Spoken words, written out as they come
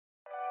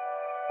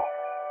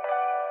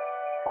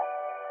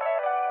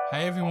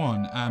Hi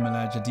everyone, I'm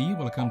Elijah D.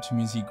 Welcome to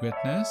Music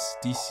Greatness.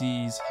 This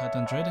is Hot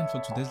 100 and for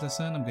today's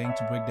lesson I'm going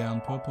to break down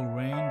Purple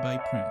Rain by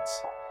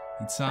Prince.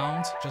 It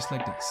sounds just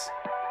like this.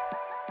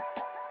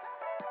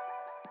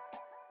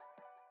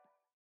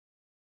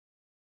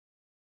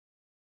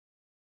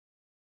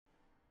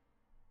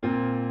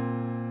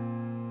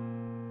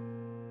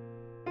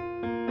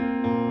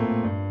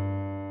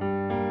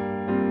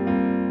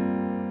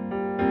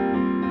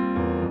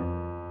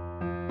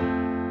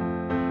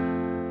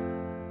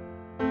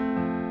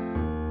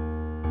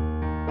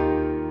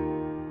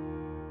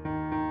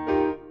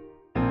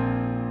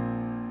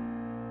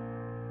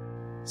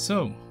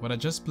 So, what I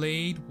just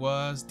played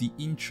was the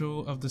intro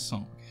of the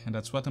song, and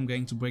that's what I'm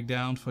going to break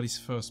down for this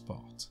first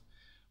part.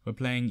 We're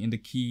playing in the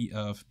key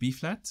of B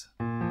flat,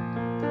 and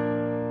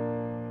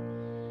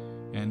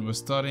we're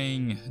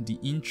starting the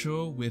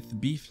intro with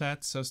B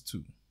flat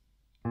sus2.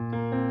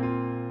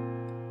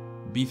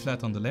 B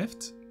flat on the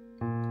left,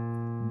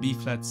 B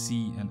flat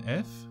C and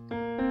F,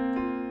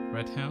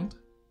 right hand,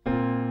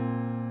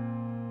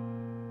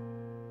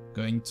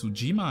 going to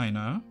G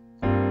minor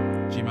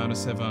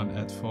 7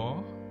 at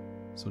 4.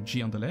 So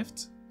G on the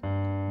left,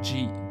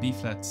 G, B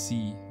flat,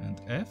 C and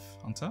F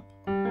on top.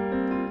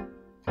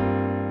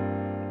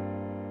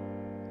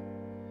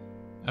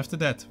 After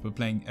that we're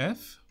playing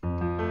F,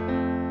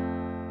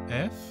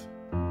 F,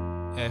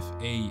 F,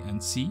 A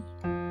and C.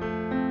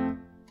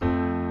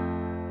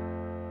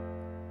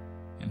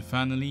 And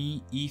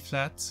finally E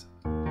flat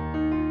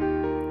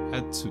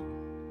at 2.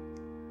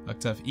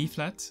 Octave E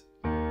flat,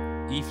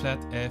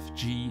 F,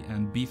 G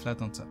and B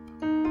flat on top.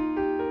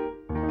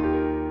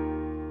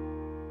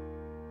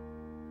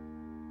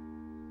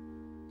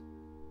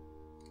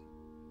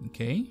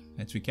 Okay,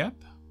 let's recap.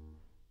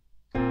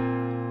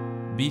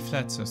 B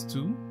flat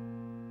sus2,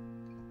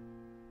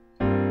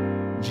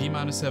 G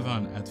minor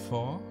 7 at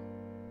 4,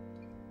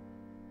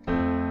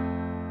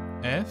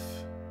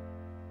 F,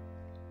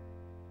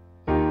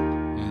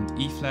 and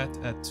E flat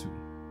at 2.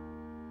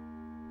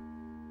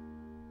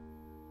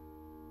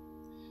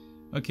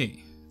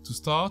 Okay, to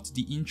start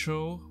the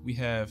intro, we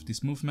have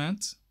this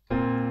movement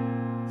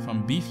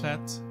from B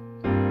flat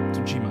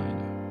to G minor.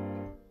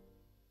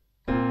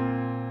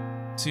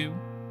 2,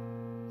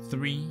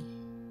 3,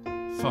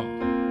 4.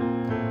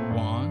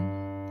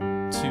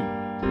 1, 2,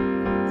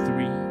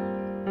 3,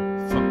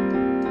 4.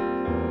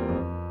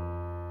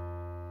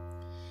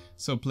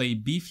 So play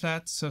B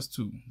flat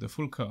sus2, the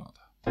full chord,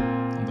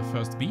 on the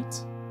first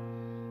beat,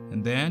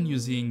 and then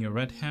using your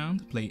right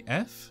hand play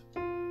F,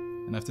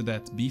 and after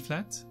that B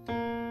flat,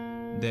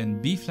 then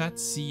B flat,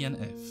 C and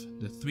F,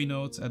 the 3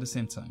 notes at the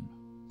same time.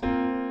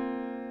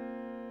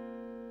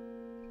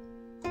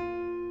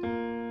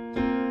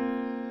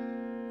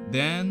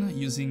 Then,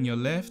 using your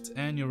left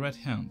and your right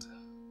hand,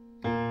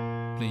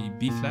 play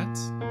B flat,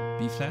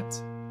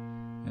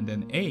 and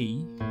then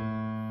A,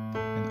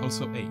 and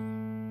also A.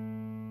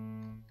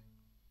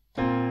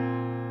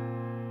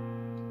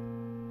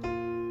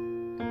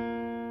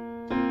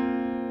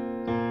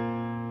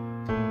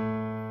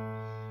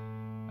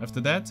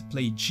 After that,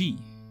 play G,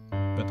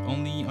 but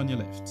only on your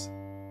left.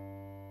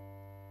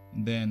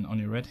 And then on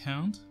your right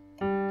hand,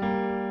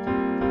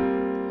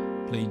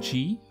 play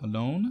G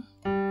alone,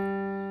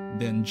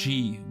 then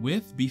G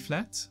with B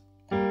flat,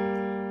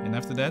 and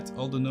after that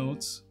all the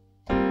notes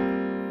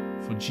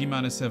for G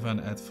minor 7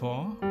 at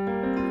 4,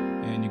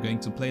 and you're going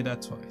to play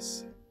that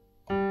twice.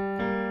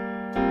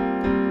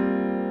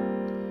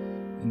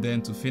 And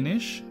then to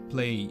finish,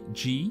 play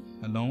G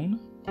alone,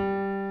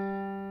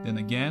 then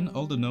again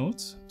all the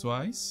notes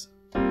twice,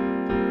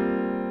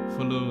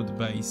 followed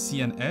by C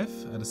and F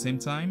at the same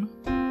time,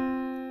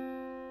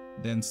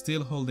 then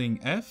still holding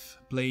F,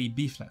 play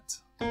B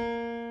flat,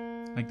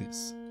 like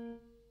this.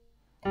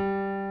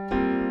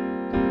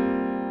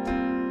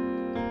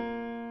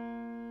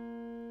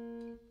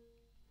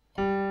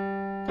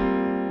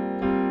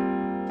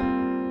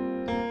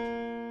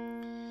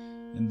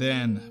 And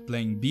then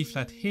playing B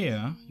flat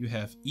here, you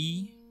have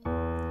E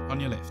on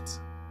your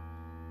left.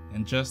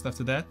 And just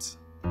after that,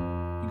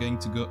 you're going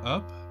to go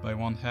up by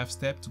 1/2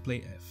 step to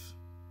play F.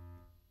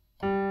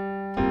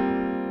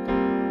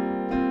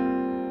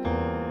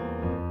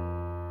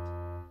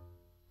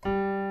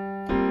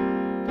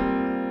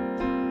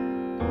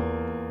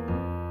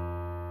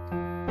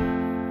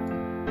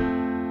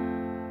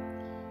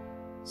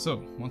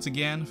 So, once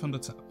again from the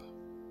top.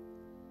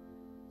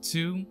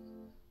 2,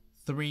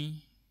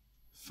 3,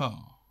 4.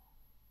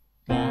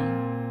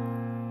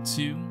 1,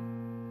 2,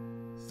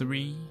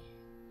 3,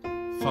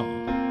 4.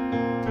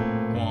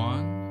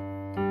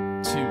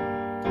 1, 2,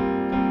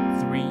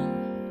 3,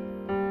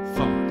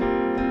 4.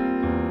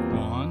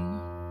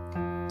 1,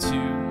 2,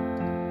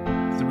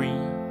 3,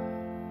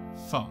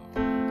 4.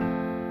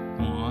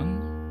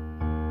 1,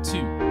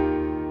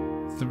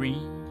 2, 3,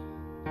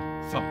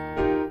 4.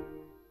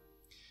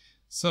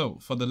 So,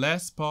 for the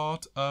last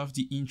part of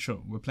the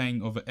intro, we're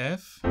playing over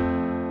F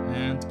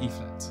and E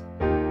flat.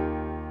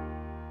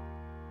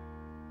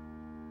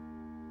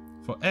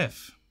 For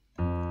F,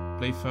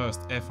 play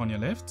first F on your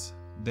left,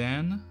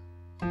 then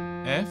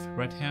F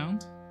right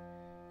hand,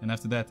 and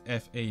after that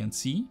F, A and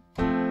C.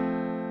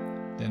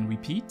 Then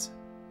repeat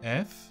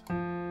F,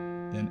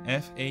 then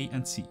F, A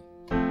and C.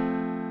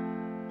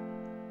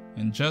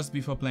 And just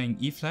before playing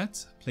E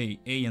flat, play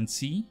A and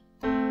C,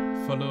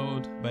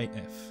 followed by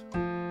F.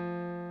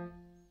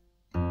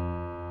 2,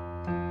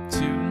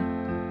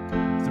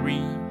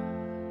 3,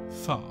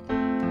 4.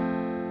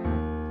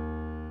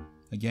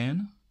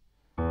 Again.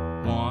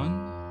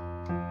 1,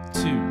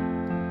 2,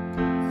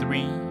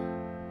 3,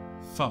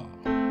 4.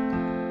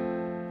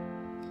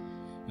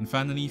 And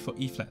finally for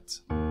E flat.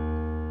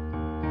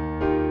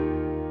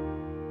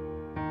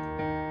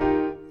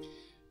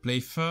 Play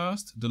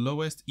first the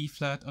lowest E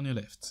flat on your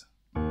left.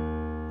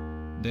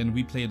 Then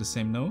replay the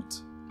same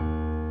note.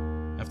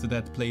 After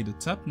that, play the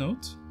top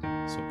note,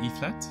 so E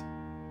flat.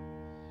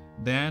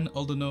 Then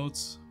all the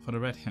notes for the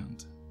right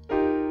hand.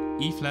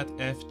 E flat,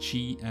 F,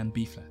 G and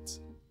B flat.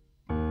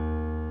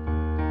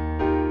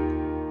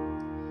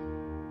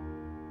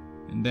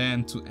 And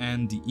then to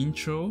end the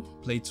intro,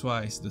 play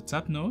twice the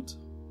top note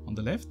on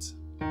the left.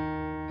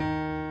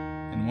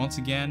 And once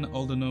again,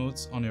 all the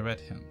notes on your right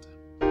hand.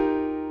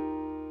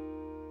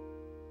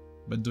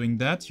 But doing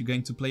that, you're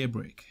going to play a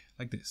break,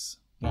 like this.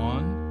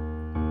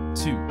 1,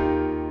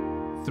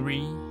 2,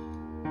 3,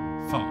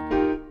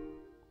 4.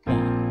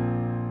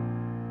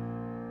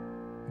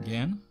 1.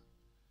 Again.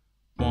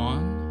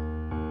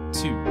 1,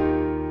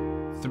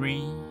 2,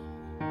 3,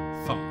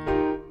 4.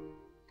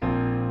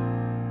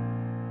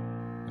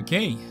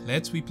 Okay,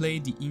 let's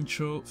replay the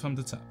intro from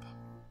the top.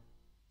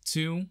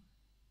 2,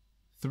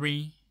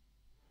 3,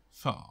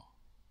 4.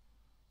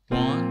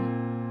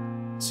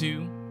 1,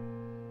 2,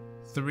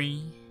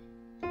 3,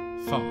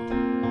 4.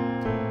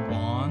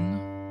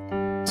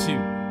 1, 2,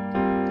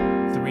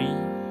 3,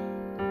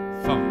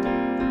 4.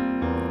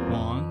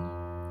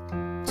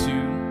 1, 2,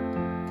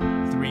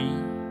 3,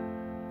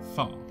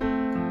 4.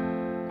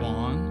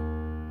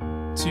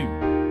 1, 2,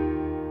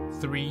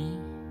 3,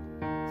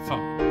 4.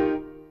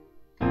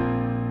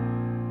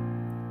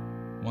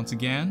 Once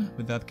again,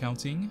 without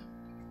counting.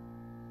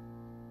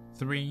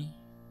 3,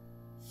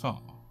 4.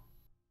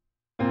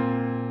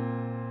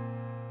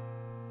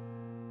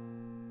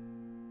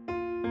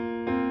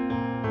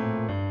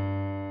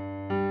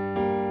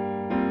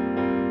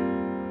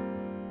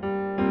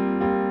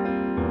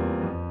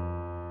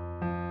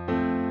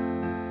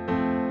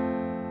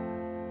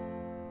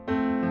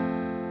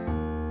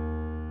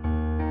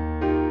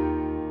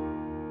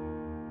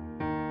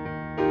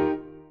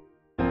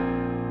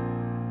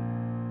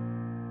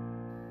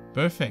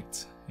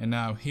 Perfect, and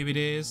now here it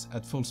is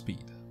at full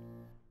speed.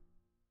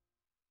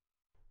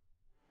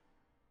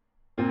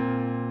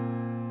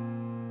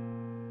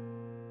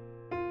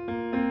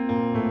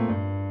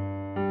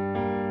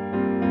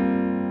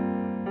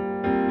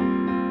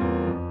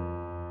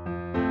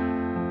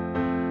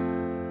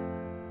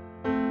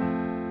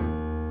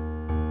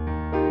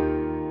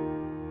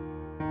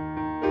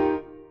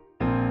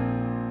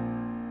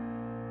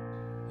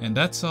 And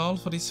that's all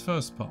for this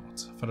first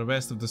part. For the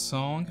rest of the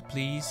song,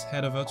 please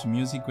head over to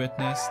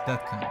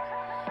musicgreatness.com.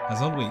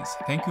 As always,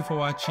 thank you for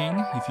watching.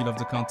 If you love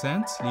the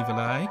content, leave a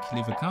like,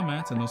 leave a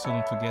comment, and also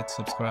don't forget to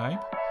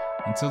subscribe.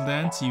 Until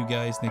then, see you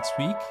guys next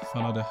week for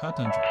another Hot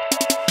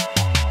 100.